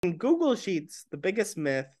In Google Sheets, the biggest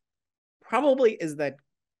myth probably is that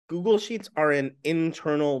Google Sheets are an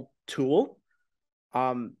internal tool.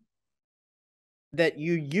 Um, that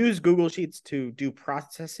you use Google Sheets to do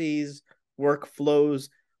processes, workflows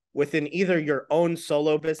within either your own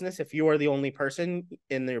solo business. If you are the only person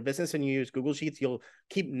in your business and you use Google Sheets, you'll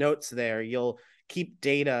keep notes there, you'll keep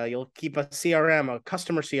data, you'll keep a CRM, a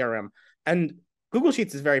customer CRM. And Google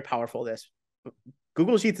Sheets is very powerful.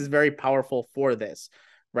 Google Sheets is very powerful for this,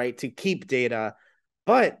 right? To keep data,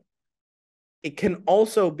 but it can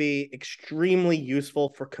also be extremely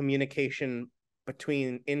useful for communication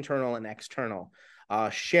between internal and external,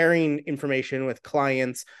 sharing information with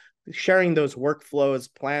clients, sharing those workflows,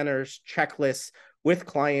 planners, checklists with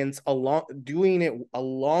clients, doing it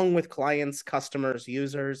along with clients, customers,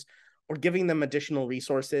 users, or giving them additional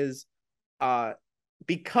resources. Uh,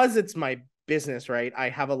 because it's my business, right? I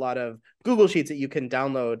have a lot of Google Sheets that you can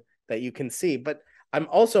download that you can see, but I'm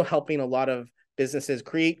also helping a lot of businesses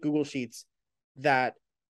create Google Sheets that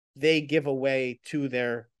they give away to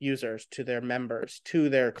their users, to their members, to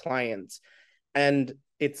their clients. And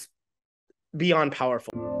it's beyond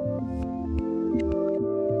powerful.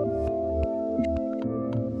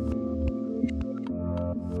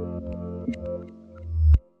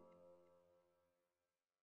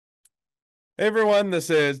 Hey everyone,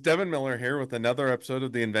 this is Devin Miller here with another episode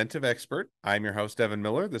of The Inventive Expert. I'm your host, Devin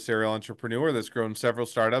Miller, the serial entrepreneur that's grown several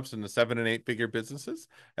startups into 7- and 8-figure businesses,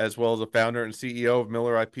 as well as a founder and CEO of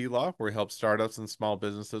Miller IP Law, where he helps startups and small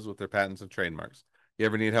businesses with their patents and trademarks. You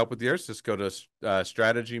ever need help with yours, just go to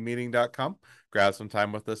strategymeeting.com, grab some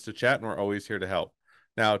time with us to chat, and we're always here to help.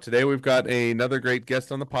 Now, today we've got another great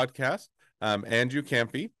guest on the podcast. Andrew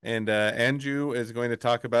Kamphey, and Andrew is going to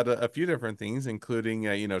talk about a few different things,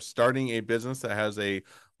 including starting a business that has a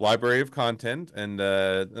library of content, and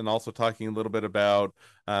also talking a little bit about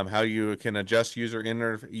how you can adjust user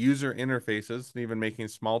interfaces, and even making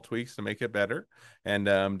small tweaks to make it better,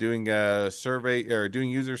 and doing a survey or doing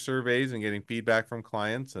user surveys and getting feedback from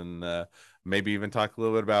clients, and maybe even talk a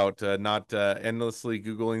little bit about not endlessly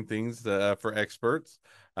Googling things for experts.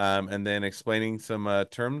 And then explaining some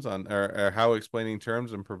terms on or how explaining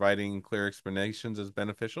terms and providing clear explanations is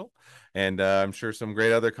beneficial. And I'm sure some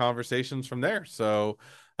great other conversations from there. So,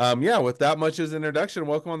 yeah, with that much as introduction,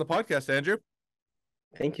 welcome on the podcast, Andrew.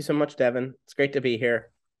 Thank you so much, Devin. It's great to be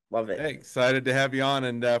here. Love it. Hey, excited to have you on.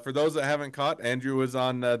 And for those that haven't caught, Andrew was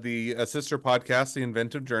on the sister podcast, The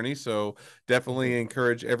Inventive Journey. So definitely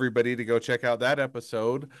encourage everybody to go check out that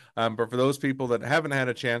episode. But for those people that haven't had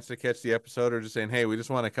a chance to catch the episode or just saying, hey, we just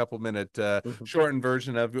want a couple minute shortened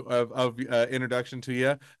version of introduction to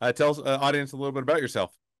you, tell audience a little bit about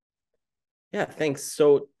yourself. Yeah, thanks.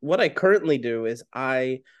 So what I currently do is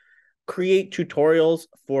I create tutorials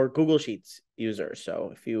for Google Sheets users. So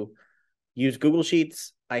if you use Google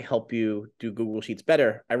Sheets, I help you do Google Sheets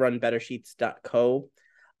better. I run bettersheets.co.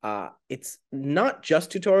 It's not just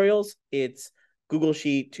tutorials, it's Google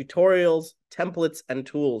Sheet tutorials, templates, and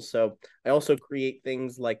tools. So I also create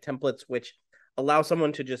things like templates, which allow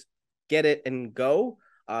someone to just get it and go,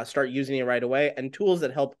 start using it right away, and tools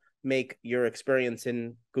that help make your experience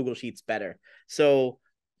in Google Sheets better. So,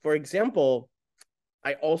 for example,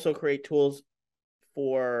 I also create tools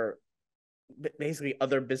for basically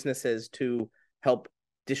other businesses to help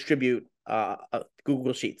distribute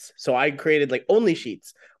Google Sheets. So I created like Only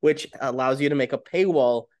Sheets, which allows you to make a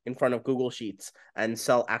paywall in front of Google Sheets and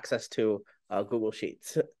sell access to Google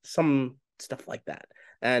Sheets, some stuff like that.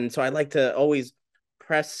 And so I like to always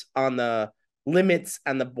press on the limits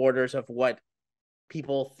and the borders of what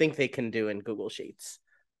people think they can do in Google Sheets.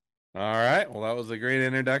 All right. Well, that was a great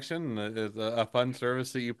introduction. It's a fun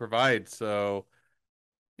service that you provide. So,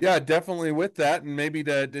 yeah, definitely with that, and maybe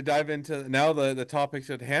to dive into now the topics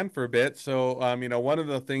at hand for a bit. So, one of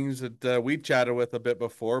the things that we chatted with a bit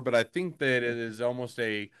before, but I think that it is almost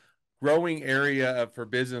a growing area for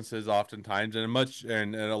businesses oftentimes,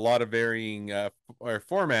 and a lot of varying or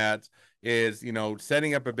formats is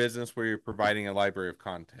setting up a business where you're providing a library of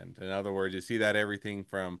content. In other words, you see that everything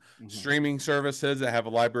from streaming services that have a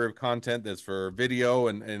library of content that's for video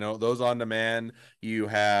and those on demand. You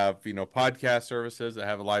have podcast services that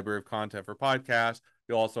have a library of content for podcasts.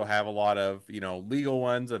 You also have a lot of legal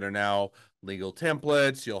ones that are now legal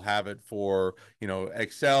templates. You'll have it for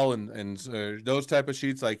Excel and those type of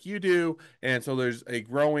sheets like you do. And so there's a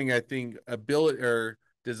growing, I think, ability or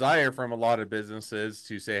desire from a lot of businesses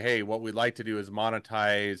to say, hey, what we'd like to do is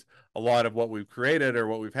monetize a lot of what we've created or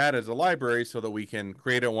what we've had as a library so that we can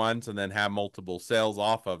create it once and then have multiple sales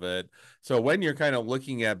off of it. So when you're kind of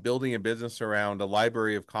looking at building a business around a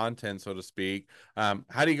library of content, so to speak,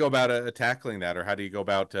 how do you go about tackling that, or how do you go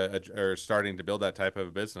about or starting to build that type of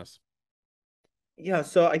a business? Yeah,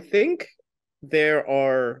 so I think there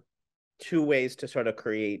are two ways to sort of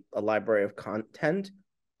create a library of content.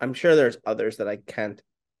 I'm sure there's others that I can't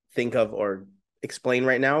think of or explain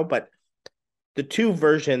right now, but the two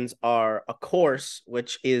versions are a course,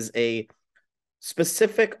 which is a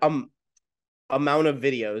specific amount of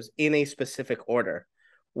videos in a specific order,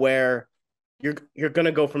 where you're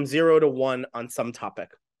gonna go from 0 to 1 on some topic.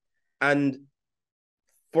 And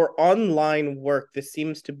for online work, this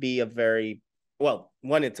seems to be a very well,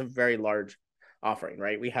 one, it's a very large offering,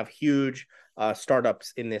 right? We have huge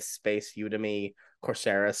startups in this space: Udemy,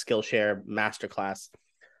 Coursera, Skillshare, Masterclass.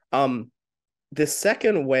 Um, the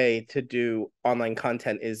second way to do online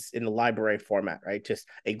content is in the library format, right? Just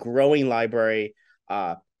a growing library.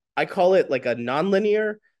 I call it like a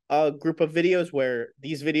nonlinear group of videos where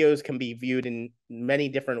these videos can be viewed in many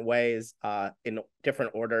different ways, in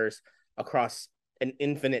different orders across an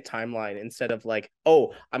infinite timeline, instead of like,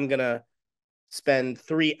 oh, I'm going to spend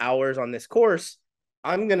 3 hours on this course.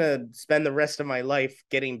 I'm going to spend the rest of my life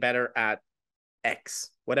getting better at X,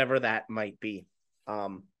 whatever that might be.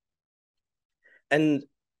 Um, and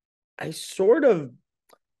I sort of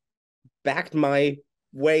backed my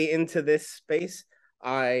way into this space.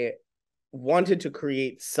 I wanted to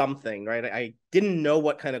create something, right? I didn't know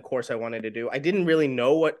what kind of course I wanted to do. I didn't really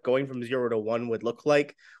know what going from 0 to 1 would look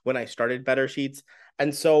like when I started Better Sheets.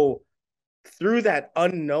 And so through that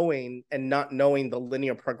unknowing and not knowing the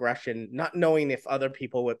linear progression, not knowing if other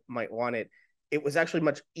people might want it, it was actually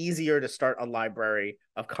much easier to start a library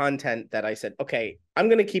of content that I said, okay, I'm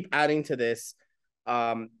going to keep adding to this.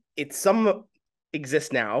 It's some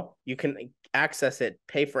exists now. You can access it,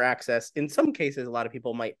 pay for access. In some cases, a lot of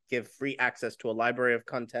people might give free access to a library of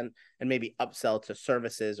content and maybe upsell to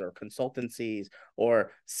services or consultancies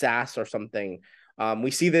or SaaS or something. We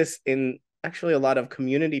see this in actually a lot of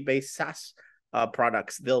community-based SaaS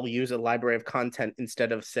products. They'll use a library of content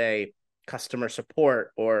instead of, say, customer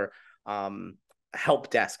support or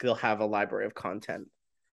help desk. They'll have a library of content.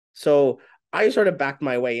 So I sort of backed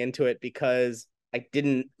my way into it because I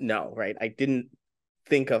didn't know, right? I didn't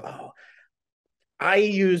think of, oh, I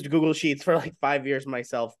used Google Sheets for like 5 years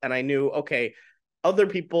myself, and I knew, okay, other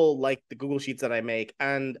people like the Google Sheets that I make,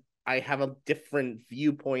 and I have a different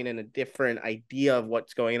viewpoint and a different idea of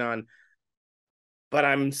what's going on. But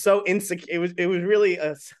I'm so insecure. It was really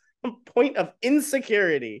a point of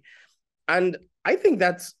insecurity, and I think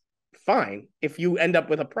that's fine if you end up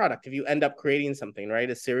with a product, if you end up creating something, right?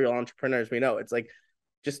 As serial entrepreneurs, we know it's like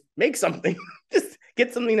just make something, just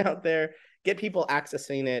get something out there, get people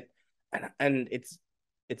accessing it, and it's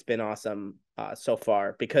been awesome so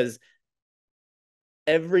far, because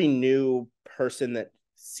every new person that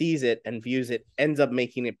sees it and views it ends up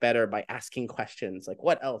making it better by asking questions like,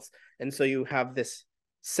 what else? And so you have this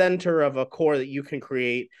center of a core that you can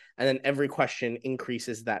create, and then every question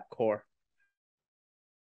increases that core.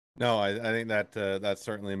 No, I think that that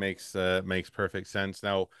certainly makes perfect sense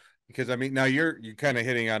now, because I mean now you're kind of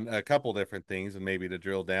hitting on a couple different things, and maybe to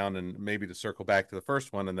drill down and maybe to circle back to the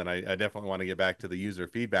first one, and then I definitely want to get back to the user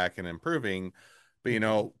feedback and improving.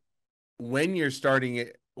 But when you're starting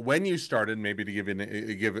it, when you started, maybe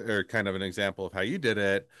to give or kind of an example of how you did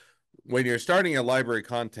it, when you're starting a library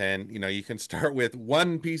content, you can start with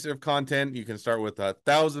one piece of content, you can start with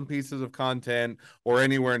 1,000 pieces of content, or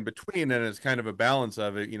anywhere in between. And it's kind of a balance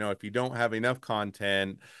of it. If you don't have enough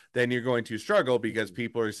content, then you're going to struggle because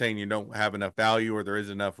people are saying you don't have enough value, or there is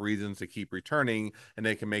enough reasons to keep returning, and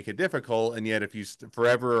they can make it difficult. And yet, if you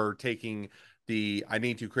forever are taking I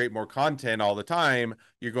need to create more content all the time,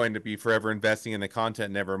 you're going to be forever investing in the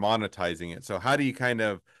content, never monetizing it. So how do you kind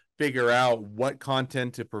of figure out what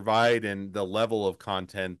content to provide and the level of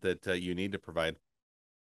content that you need to provide?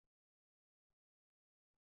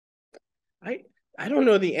 I i don't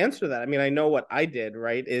know the answer to that. I mean, I know what I did,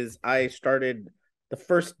 right? Is I started the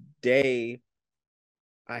first day,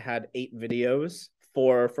 I had 8 videos,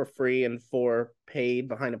 four for free and four paid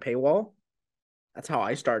behind a paywall. That's how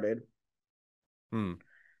I started. Hmm.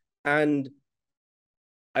 And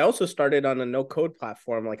I also started on a no code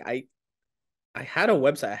platform. Like I had a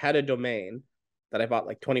website, I had a domain that I bought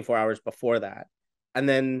like 24 hours before that. And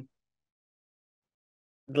then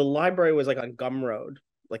the library was like on Gumroad,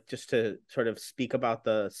 like just to sort of speak about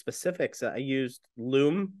the specifics. I used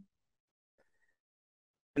Loom,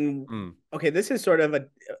 And Hmm. okay, this is sort of a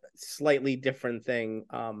slightly different thing,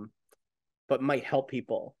 but might help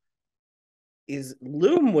people. Is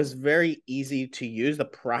Loom was very easy to use. The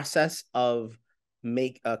process of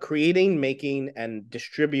creating, making, and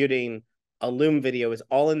distributing a Loom video is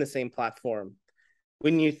all in the same platform.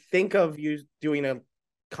 When you think of you doing a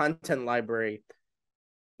content library,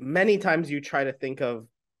 many times you try to think of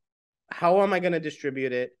how am I going to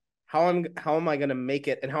distribute it, how am I going to make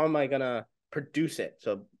it, and how am I going to produce it.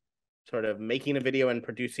 So sort of making a video and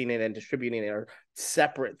producing it and distributing it are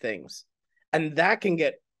separate things, and that can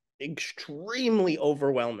get extremely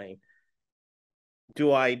overwhelming.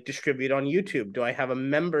 Do I distribute on YouTube? Do I have a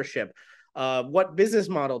membership? What business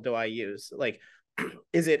model do I use? Like,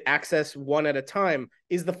 is it access one at a time?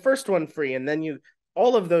 Is the first one free? And then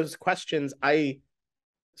all of those questions I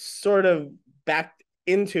sort of backed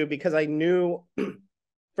into because I knew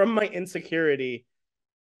from my insecurity,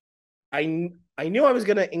 I knew I was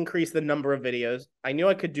going to increase the number of videos. I knew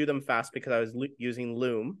I could do them fast because I was using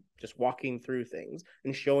Loom, just walking through things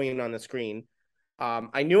and showing it on the screen.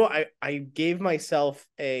 I knew I gave myself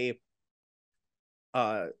a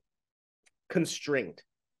uh, constraint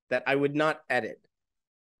that I would not edit.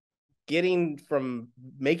 Getting from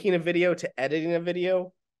making a video to editing a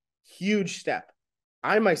video, huge step.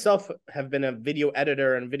 I myself have been a video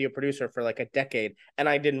editor and video producer for like a decade, and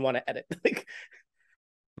I didn't want to edit.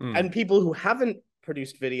 Hmm. And people who haven't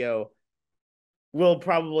produced video will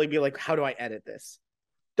probably be like, "How do I edit this?"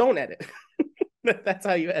 Don't edit. That's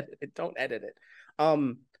how you edit it. Don't edit it.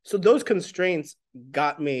 So those constraints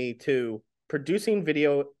got me to producing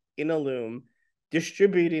video in a Loom,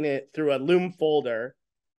 distributing it through a Loom folder,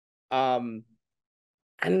 um,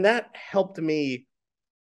 and that helped me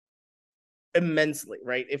immensely.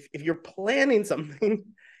 Right? If you're planning something,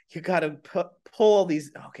 you got to pull all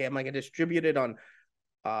these. Okay, am I going to distribute it on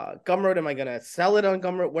Gumroad? Am I going to sell it on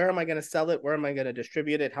Gumroad? Where am I going to sell it? Where am I going to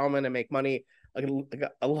distribute it? How am I going to make money?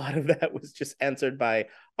 A lot of that was just answered by,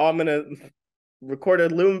 oh, I'm going to record a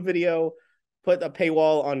Loom video, put a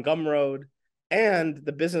paywall on Gumroad, and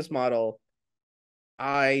the business model.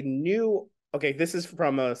 I knew, okay, this is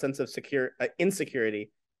from a sense of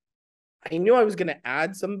insecurity. I knew I was going to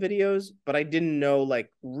add some videos, but I didn't know like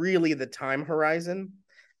really the time horizon.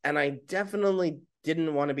 And I definitely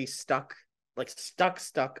didn't want to be stuck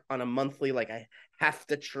on a monthly, like I have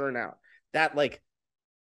to churn out that like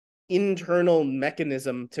internal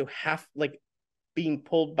mechanism to have like being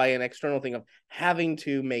pulled by an external thing of having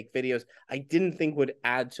to make videos, I didn't think would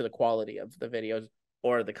add to the quality of the videos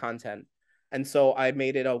or the content. And so I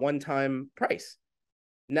made it a one-time price.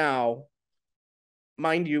 Now,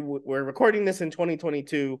 mind you, we're recording this in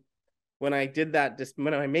 2022. When I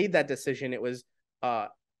made that decision, it was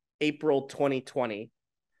April 2020.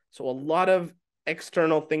 So a lot of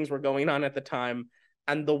external things were going on at the time,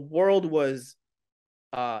 and the world was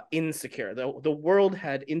insecure. The world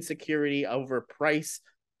had insecurity over price,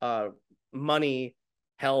 uh, money,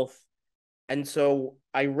 health. And so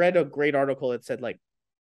I read a great article that said, like,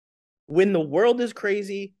 when the world is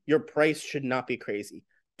crazy, your price should not be crazy.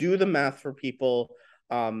 Do the math for people.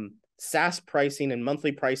 SaaS pricing and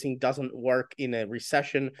monthly pricing doesn't work in a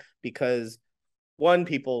recession because one,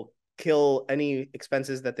 people kill any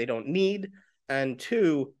expenses that they don't need, and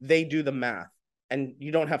two, they do the math. And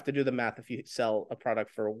you don't have to do the math if you sell a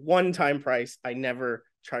product for a one-time price. I never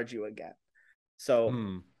charge you again. So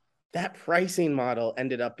Hmm. that pricing model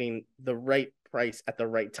ended up being the right price at the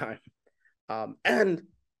right time. And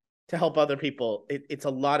to help other people, it's a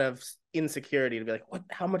lot of insecurity to be like, what?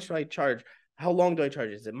 How much do I charge? How long do I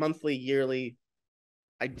charge? Is it monthly, yearly?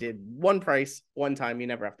 I did one price, one time. You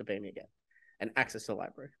never have to pay me again, and access to the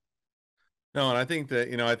library. No, and I think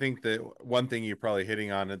that, I think that one thing you're probably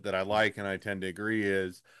hitting on it that I like, and I tend to agree,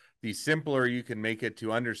 is the simpler you can make it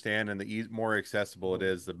to understand and the more accessible it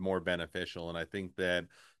Mm-hmm. is, the more beneficial. And I think that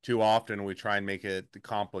too often we try and make it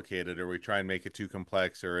complicated, or we try and make it too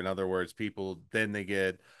complex, or in other words, people then they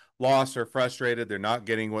get lost or frustrated. They're not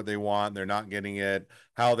getting what they want. They're not getting it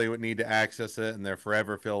how they would need to access it, and they're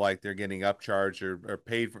forever feel like they're getting upcharged or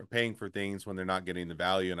paying for things when they're not getting the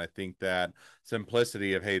value. And I think that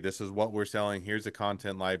simplicity of, hey, this is what we're selling, here's a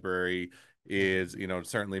content library, is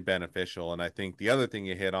certainly beneficial. And I think the other thing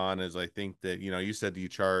you hit on is, I think that you said you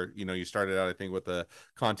chart, you started out, I think, with a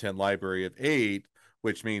content library of 8,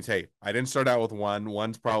 which means, hey, I didn't start out with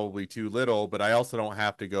one's probably too little, but I also don't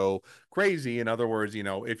have to go crazy. In other words,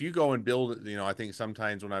 if you go and build, I think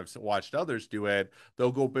sometimes when I've watched others do it,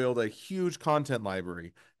 they'll go build a huge content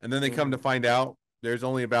library, and then they come to Mm-hmm. find out there's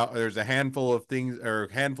a handful of things or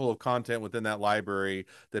a handful of content within that library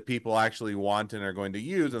that people actually want and are going to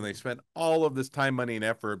use, and they spent all of this time, money, and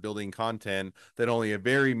effort building content that only a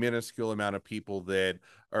very minuscule amount of people that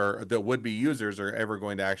would be users are ever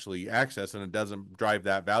going to actually access, and it doesn't drive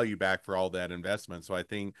that value back for all that investment. So I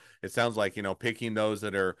think it sounds like, picking those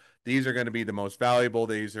that are these are going to be the most valuable.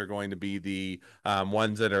 These are going to be the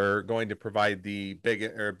ones that are going to provide the big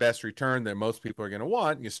or best return that most people are going to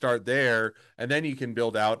want. You start there, and then you can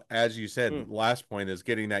build out, as you said. Mm. Last point is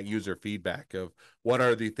getting that user feedback of what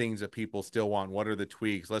are the things that people still want, what are the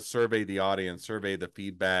tweaks. Let's survey the audience, survey the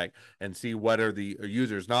feedback, and see what are the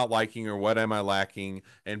users not liking or what am I lacking,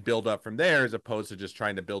 and build up from there, as opposed to just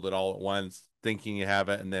trying to build it all at once, thinking you have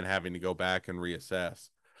it, and then having to go back and reassess.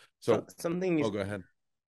 So So, oh, go ahead.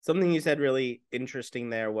 something you said really interesting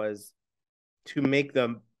there was to make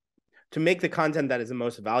the content that is the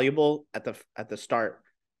most valuable at the start.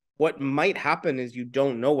 What might happen is you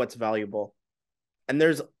don't know what's valuable, and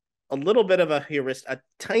there's a little bit of a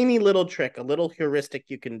tiny little trick, a little heuristic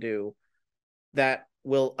you can do that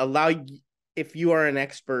will allow you, if you are an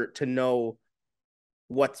expert, to know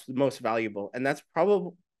what's most valuable. And that's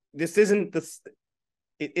probably this isn't this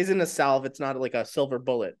it isn't a salve, it's not like a silver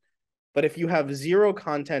bullet. But if you have zero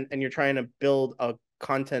content and you're trying to build a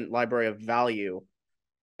content library of value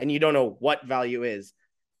and you don't know what value is,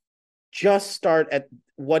 just start at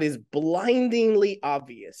what is blindingly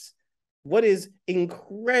obvious, what is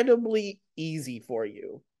incredibly easy for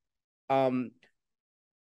you. Um,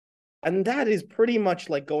 and that is pretty much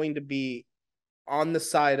like going to be on the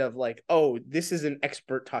side of like, oh, this is an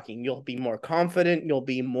expert talking. You'll be more confident, you'll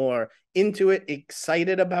be more into it,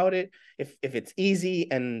 excited about it if it's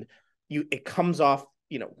easy and it comes off,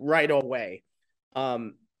 right away.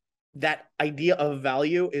 That idea of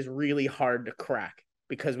value is really hard to crack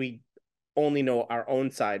because we only know our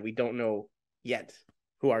own side. We don't know yet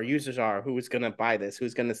who our users are, who's going to buy this,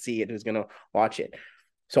 who's going to see it, who's going to watch it.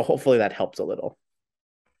 So hopefully that helps a little.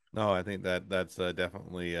 No, I think that's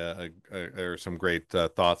definitely are some great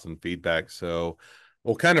thoughts and feedback. So,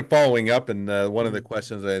 well, kind of following up, and one of the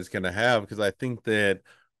questions I was going to have, because I think that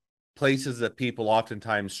places that people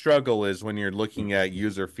oftentimes struggle is when you're looking at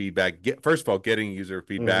user feedback. First of all, getting user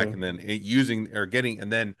feedback, and then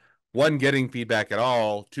and then one, getting feedback at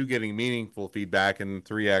all, two, getting meaningful feedback, and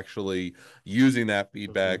three, actually using that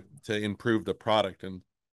feedback to improve the product. And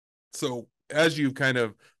so, as you've kind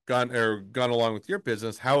of gone along with your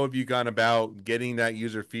business, how have you gone about getting that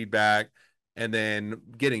user feedback and then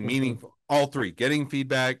getting meaningful, all three, getting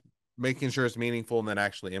feedback, making sure it's meaningful, and then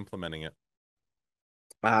actually implementing it?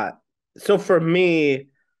 So for me,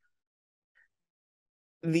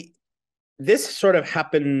 this sort of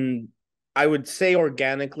happened, I would say,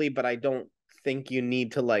 organically, but I don't think you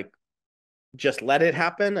need to like just let it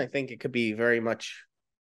happen. I think it could be very much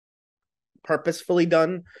purposefully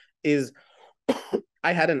done. Is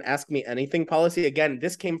I had an ask me anything policy. Again,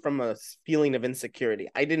 this came from a feeling of insecurity.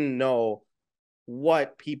 I didn't know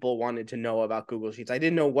what people wanted to know about Google Sheets. I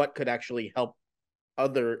didn't know what could actually help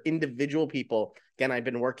other individual people. Again, I've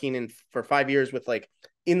been working in for 5 years with like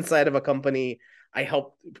inside of a company. I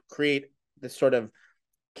helped create this sort of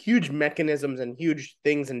huge mechanisms and huge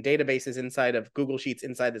things and databases inside of Google Sheets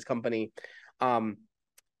inside this company.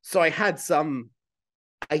 So I had some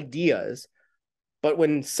ideas, but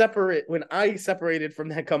when I separated from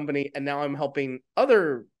that company and now I'm helping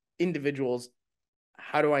other individuals,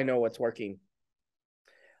 how do I know what's working?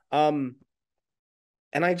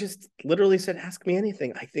 And I just literally said, ask me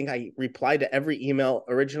anything. I think I replied to every email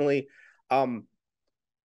originally. This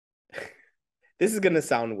is going to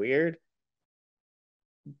sound weird,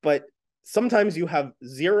 but sometimes you have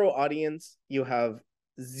zero audience, you have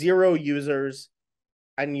zero users,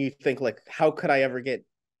 and you think like, how could I ever get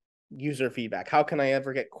user feedback? How can I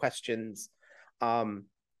ever get questions?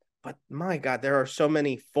 But my God, there are so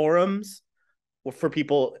many forums for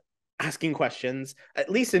people asking questions, at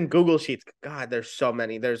least in Google Sheets. God, there's so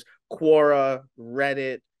many. There's Quora,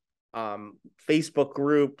 Reddit, Facebook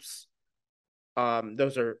groups.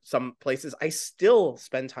 Those are some places I still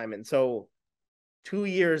spend time in. So 2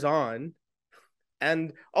 years on.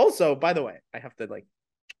 And also, by the way, I have to like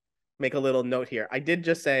make a little note here. I did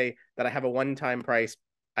just say that I have a one-time price.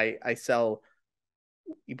 I sell,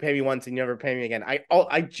 you pay me once and you never pay me again.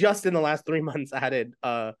 I just in the last 3 months added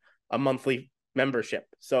a monthly membership.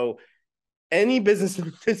 So any business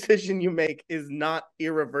decision you make is not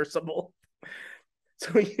irreversible.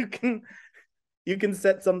 So you can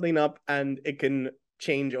set something up and it can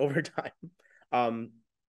change over time. I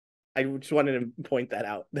just wanted to point that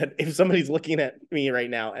out, that if somebody's looking at me right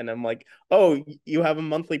now and I'm like, oh, you have a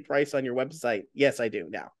monthly price on your website. Yes, I do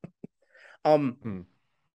now. Hmm.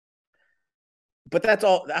 But that's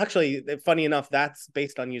all actually funny enough, that's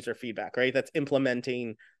based on user feedback, right? That's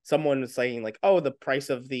implementing someone saying like, oh, the price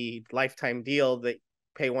of the lifetime deal that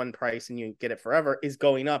pay one price and you get it forever is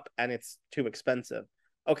going up and it's too expensive.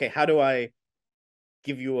 Okay, how do I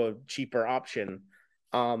give you a cheaper option?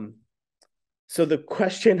 Um, so the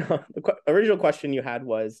question, the original question you had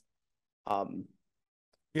was, um,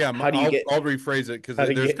 Yeah, how do you I'll get I'll rephrase it because how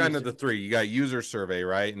to there's get kind of user? the three. You got user survey,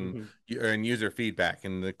 right, Mhm, and user feedback.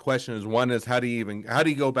 And the question is, one is how do you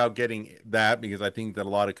go about getting that? Because I think that a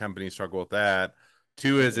lot of companies struggle with that.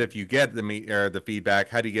 Two is mhm, if you get the feedback,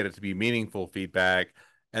 how do you get it to be meaningful feedback?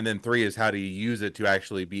 And then three is how do you use it to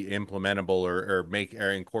actually be implementable or make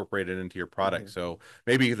or incorporate it into your product. mhm, So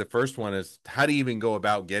maybe the first one is how do you even go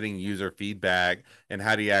about getting user feedback and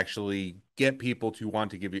how do you actually get people to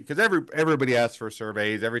want to give you because everybody asks for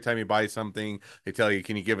surveys every time you buy something they tell you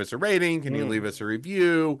can you give us a rating, can you leave mhm. us a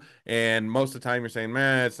review, and most of the time you're saying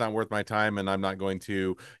man it's not worth my time and I'm not going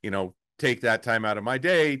to take that time out of my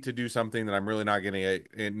day to do something that I'm really not going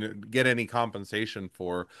to get any compensation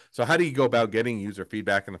for. So how do you go about getting user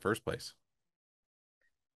feedback in the first place?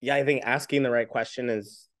 Yeah, I think asking the right question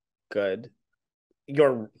is good.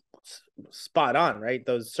 You're spot on, right?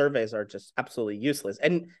 Those surveys are just absolutely useless.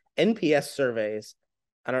 And NPS surveys,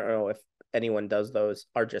 I don't know if anyone does those,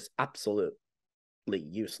 are just absolutely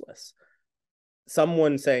useless.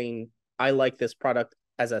 Someone saying, I like this product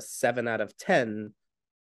as a 7 out of 10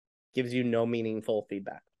 gives you no meaningful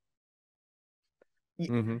feedback.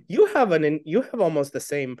 Mm-hmm. You have almost the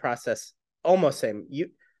same process, almost same.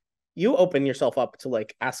 You open yourself up to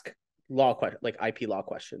like ask like IP law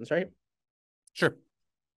questions, right? Sure.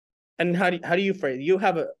 And how do you phrase? You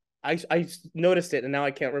have a I noticed it, and now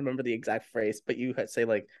I can't remember the exact phrase, but you say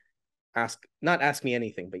like ask not ask me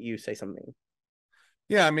anything, but you say something.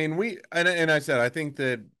 Yeah, I mean, and I said I think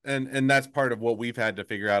that and that's part of what we've had to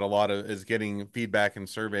figure out a lot of is getting feedback and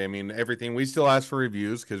survey. I mean, everything we still ask for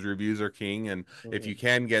reviews because reviews are king, and if Mm-hmm. you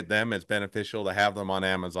can get them, it's beneficial to have them on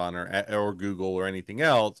Amazon or Google or anything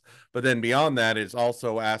else. But then beyond that, it's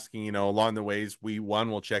also asking, along the ways we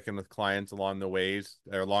one will check in with clients along the ways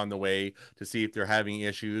or along the way to see if they're having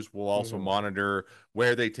issues. We'll also Mm-hmm. monitor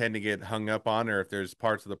where they tend to get hung up on or if there's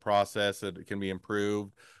parts of the process that can be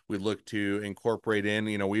improved. We look to incorporate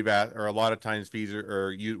in, we've at or a lot of times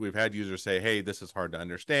we've had users say, hey, this is hard to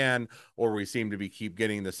understand, or we seem to be keep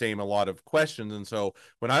getting the same a lot of questions. And so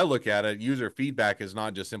when I look at it, user feedback is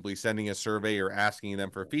not just simply sending a survey or asking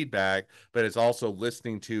them for feedback, but it's also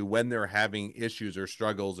listening to when they're having issues or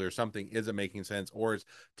struggles or something isn't making sense or it's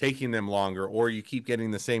taking them longer or you keep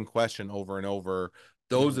getting the same question over and over.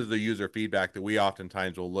 Those Mm-hmm. are the user feedback that we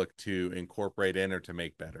oftentimes will look to incorporate in or to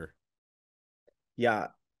make better. Yeah.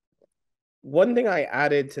 One thing I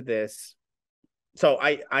added to this, so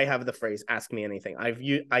I have the phrase "ask me anything."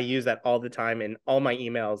 I use that all the time in all my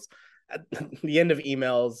emails. At the end of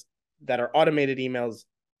emails that are automated emails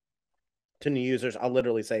to new users, I'll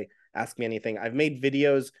literally say "ask me anything." I've made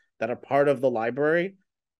videos that are part of the library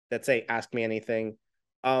that say "ask me anything,"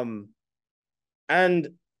 um, and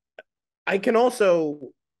I can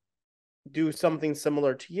also do something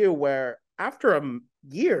similar to you, where after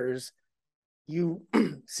years you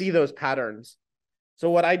see those patterns. So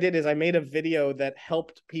what I did is I made a video that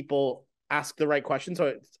helped people ask the right question.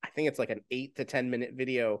 So I think it's like an 8 to 10 minute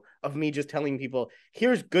video of me just telling people,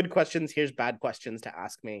 here's good questions, here's bad questions to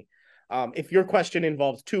ask me. If your question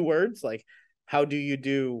involves 2 words, like how do you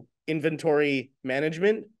do inventory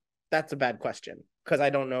management, that's a bad question because I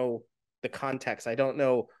don't know the context. I don't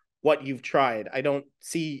know what you've tried. I don't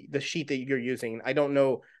see the sheet that you're using. I don't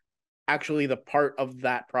know actually the part of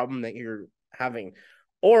that problem that you're having.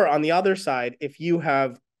 Or on the other side, if you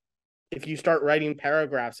start writing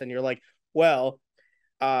paragraphs and you're like, well,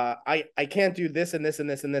 I can't do this and this and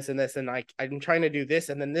this and this and this, and I'm trying to do this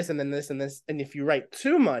and then this and then this and this, and if you write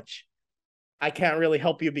too much, I can't really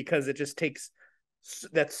help you because it just takes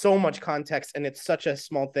that's so much context and it's such a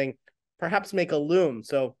small thing. Perhaps make a loom.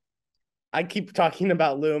 So I keep talking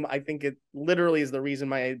about loom. I think it literally is the reason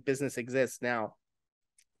my business exists now.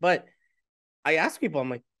 But I ask people, I'm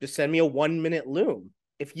like, just send me a 1 minute loom.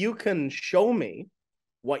 If you can show me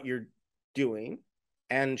what you're doing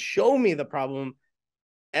and show me the problem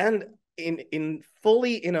and in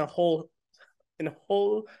fully in a whole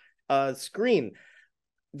screen.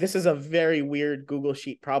 This is a very weird Google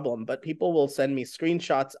Sheet problem, but people will send me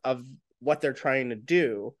screenshots of what they're trying to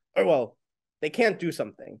do, or well, they can't do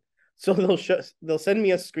something, so they'll send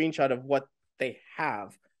me a screenshot of what they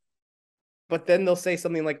have, but then they'll say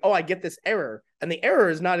something like, "Oh, I get this error," and the error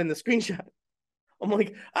is not in the screenshot. I'm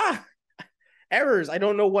like, ah, errors. I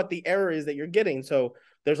don't know what the error is that you're getting. So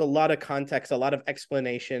there's a lot of context, a lot of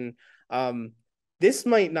explanation. This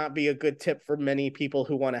might not be a good tip for many people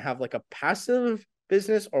who want to have like a passive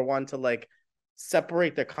business or want to like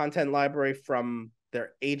separate their content library from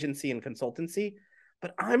their agency and consultancy.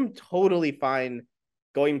 But I'm totally fine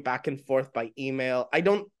going back and forth by email. I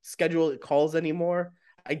don't schedule calls anymore.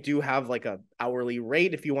 I do have like a hourly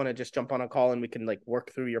rate if you want to just jump on a call and we can like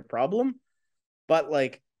work through your problem. But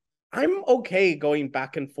like I'm okay going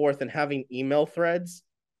back and forth and having email threads.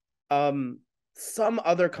 Um some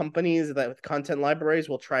other companies that with content libraries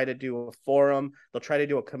will try to do a forum, they'll try to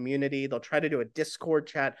do a community, they'll try to do a Discord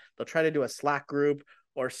chat, they'll try to do a Slack group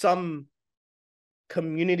or some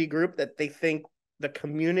community group that they think the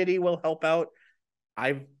community will help out.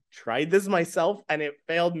 I've tried this myself and it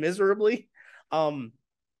failed miserably.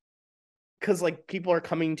 Because like people are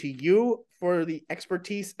coming to you for the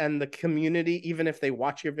expertise and the community, even if they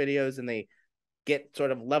watch your videos and they get sort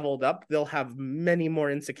of leveled up, they'll have many more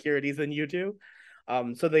insecurities than you do.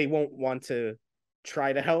 So they won't want to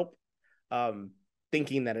try to help,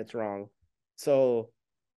 thinking that it's wrong. So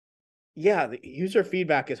yeah, the user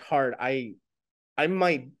feedback is hard. I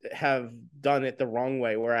might have done it the wrong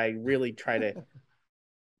way where I really try to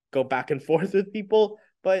go back and forth with people,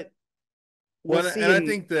 but we'll Well, see and I in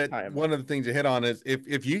think that time. one of the things you hit on is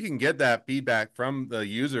if you can get that feedback from the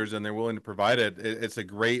users and they're willing to provide it, it's a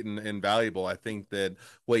great and valuable. I think that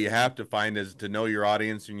what you have to find is to know your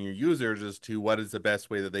audience and your users as to what is the best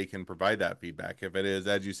way that they can provide that feedback. If it is,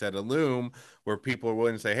 as you said, a Loom, where people are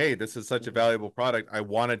willing to say, hey, this is such a valuable product, I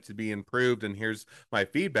want it to be improved, and here's my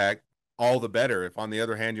feedback, all the better. If on the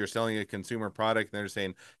other hand, you're selling a consumer product and they're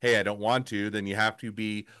saying, hey, I don't want to, then you have to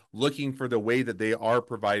be looking for the way that they are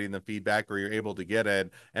providing the feedback or you're able to get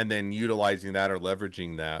it and then utilizing that or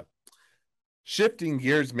leveraging that. Shifting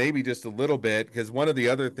gears maybe just a little bit, because one of the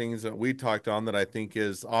other things that we talked on that I think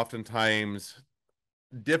is oftentimes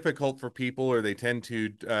difficult for people, or they tend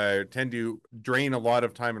to drain a lot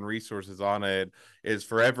of time and resources on it, is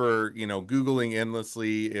forever googling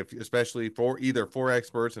endlessly, if especially for either for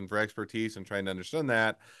experts and for expertise and trying to understand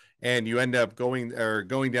that, and you end up going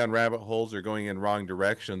down rabbit holes or going in wrong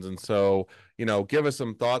directions. And so give us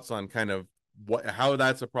some thoughts on kind of how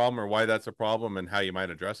that's a problem or why that's a problem and how you might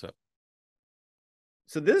address it.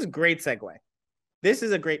 So this is a great segue. This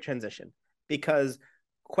is a great transition because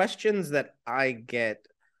questions that I get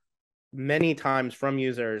many times from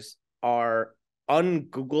users are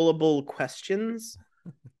ungoogleable questions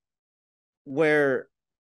where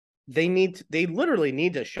they literally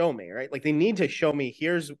need to show me, right? Like they need to show me,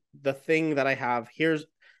 here's the thing that I have, here's,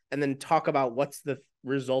 and then talk about what's the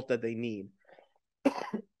result that they need.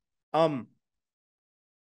 um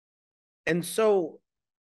and so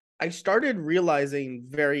I started realizing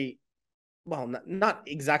very well, not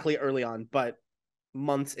exactly early on, but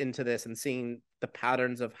months into this and seeing the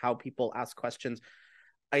patterns of how people ask questions.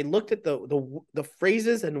 I looked at the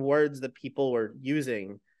phrases and words that people were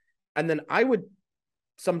using, and then I would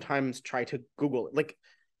sometimes try to Google it. Like,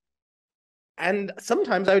 and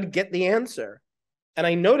sometimes I would get the answer. And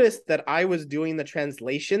I noticed that I was doing the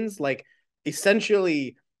translations, like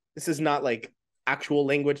essentially, this is not like actual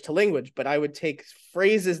language to language, but I would take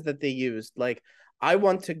phrases that they used, like, I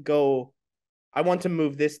want to go, I want to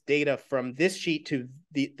move this data from this sheet to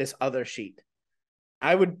this other sheet.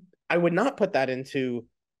 I would I would not put that into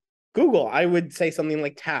Google. I would say something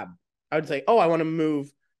like tab. I would say, oh, I want to move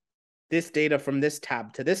this data from this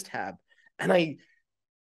tab to this tab. And I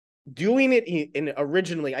doing it in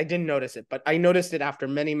originally, I didn't notice it, but I noticed it after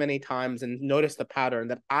many, many times and noticed the pattern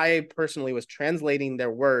that I personally was translating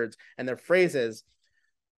their words and their phrases.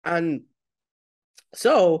 And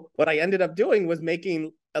so what I ended up doing was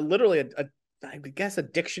making I guess a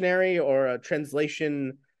dictionary or a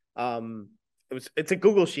translation. It's a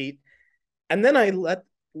Google sheet, and then let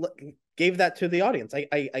gave that to the audience.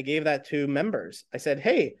 I gave that to members. I said,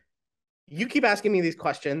 hey, you keep asking me these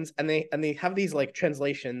questions, and they have these like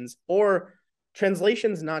translations or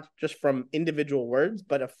translations not just from individual words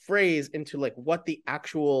but a phrase into like what the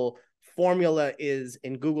actual formula is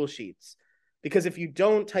in Google Sheets. Because if you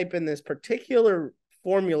don't type in this particular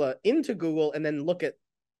formula into Google and then look at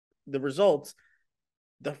the results,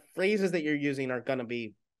 the phrases that you're using are going to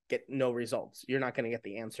be get no results. You're not going to get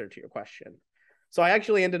the answer to your question. So I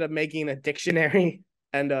actually ended up making a dictionary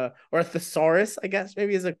and or a thesaurus, I guess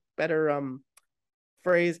maybe is a better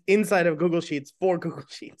phrase, inside of Google Sheets for Google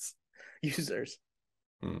Sheets users.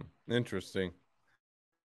 Interesting.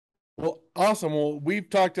 Well, awesome. Well, we've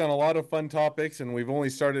talked on a lot of fun topics and we've only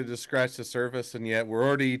started to scratch the surface, and yet we're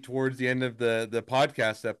already towards the end of the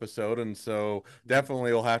podcast episode. And so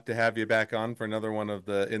definitely we'll have to have you back on for another one of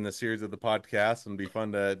the in the series of the podcast, and be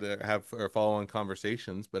fun to have follow-on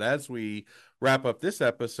conversations. But as we wrap up this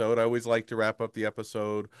episode, I always like to wrap up the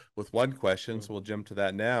episode with one question. So we'll jump to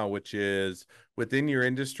that now, which is, within your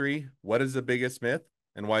industry, what is the biggest myth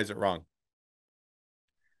and why is it wrong?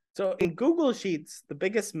 So in Google Sheets, the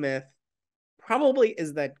biggest myth probably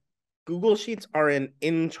is that Google Sheets are an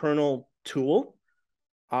internal tool.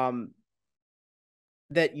 Um,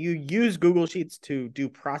 that you use Google Sheets to do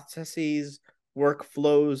processes,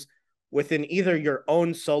 workflows within either your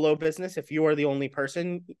own solo business. If you are the only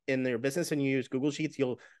person in your business and you use Google Sheets,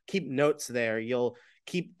 you'll keep notes there, you'll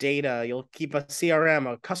keep data, you'll keep a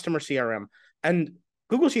CRM, a customer CRM. And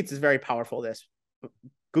Google Sheets is very powerful.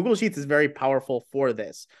 Google Sheets is very powerful for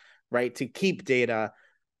this, right? To keep data,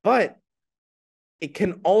 but it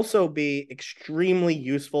can also be extremely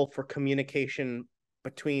useful for communication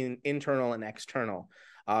between internal and external,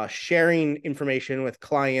 sharing information with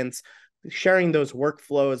clients, sharing those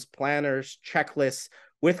workflows, planners, checklists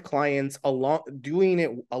with clients, doing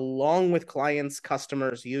it along with clients,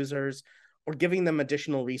 customers, users, or giving them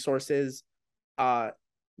additional resources.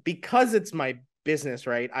 Because it's my business,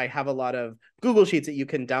 right? I have a lot of Google Sheets that you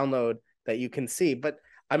can download that you can see, but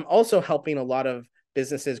I'm also helping a lot of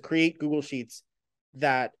businesses create Google Sheets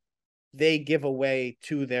that they give away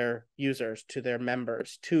to their users, to their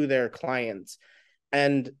members, to their clients.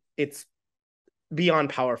 And it's beyond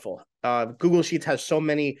powerful. Google Sheets has so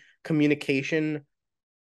many communication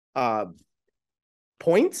uh,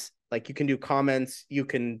 points. Like you can do comments, you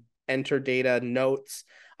can enter data, notes,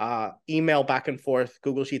 email back and forth.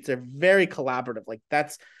 Google Sheets are very collaborative. Like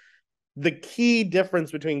that's the key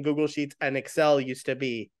difference between Google Sheets and Excel used to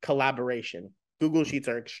be collaboration. Google Sheets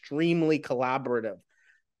are extremely collaborative.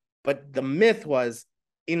 But the myth was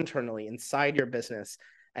internally inside your business.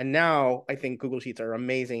 And now I think Google Sheets are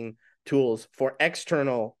amazing tools for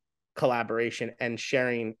external collaboration and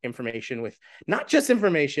sharing information with not just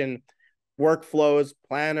information, workflows,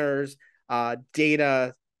 planners,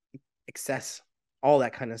 data, access, all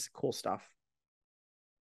that kind of cool stuff.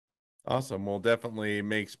 Awesome. Well, definitely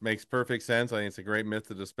makes perfect sense. I think it's a great myth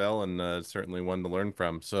to dispel, and certainly one to learn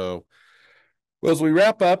from. So, well, as we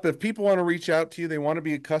wrap up, if people want to reach out to you, they want to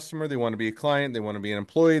be a customer, they want to be a client, they want to be an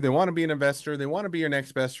employee, they want to be an investor, they want to be your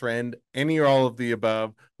next best friend, any or all of the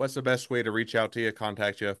above, what's the best way to reach out to you,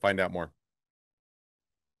 contact you, find out more?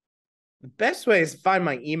 The best way is to find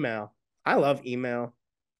my email. I love email.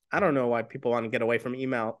 I don't know why people want to get away from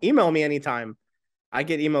email. Email me anytime. I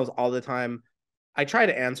get emails all the time. I try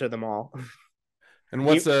to answer them all. And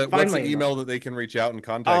what's Find the my email. email that they can reach out and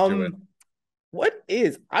contact you with?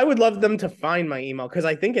 I would love them to find my email because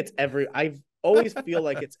I think it's I always feel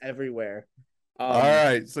like it's everywhere. All Um,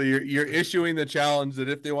 right. So you're issuing the challenge that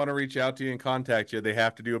if they want to reach out to you and contact you, they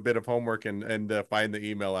have to do a bit of homework and find the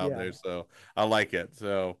email out yeah, there. So I like it.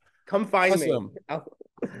 So come find me. awesome.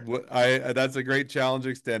 I that's a great challenge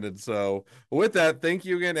extended. So with that, thank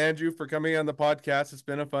you again, Andrew, for coming on the podcast. It's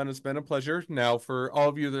been a pleasure. Now, for all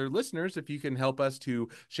of you that are listeners, if you can help us to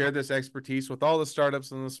share this expertise with all the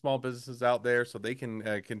startups and the small businesses out there, so they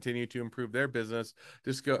can continue to improve their business,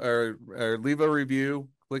 just go or leave a review,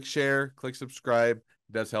 click share, click subscribe.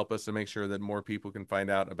 It does help us to make sure that more people can find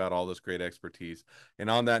out about all this great expertise. And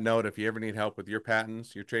on that note, if you ever need help with your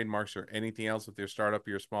patents, your trademarks, or anything else with your startup or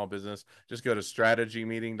your small business, just go to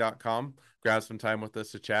strategymeeting.com, grab some time with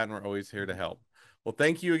us to chat, and we're always here to help. Well,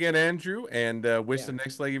 thank you again, Andrew, and wish Yeah, the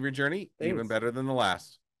next leg of your journey even thanks. better than the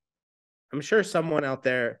last. I'm sure someone out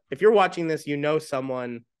there, if you're watching this, you know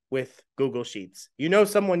someone with Google Sheets. You know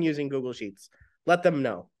someone using Google Sheets. Let them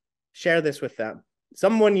know. Share this with them.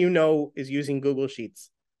 Someone you know is using Google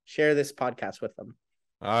Sheets. Share this podcast with them.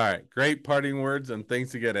 All right. Great parting words, and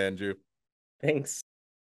thanks again, Andrew. Thanks.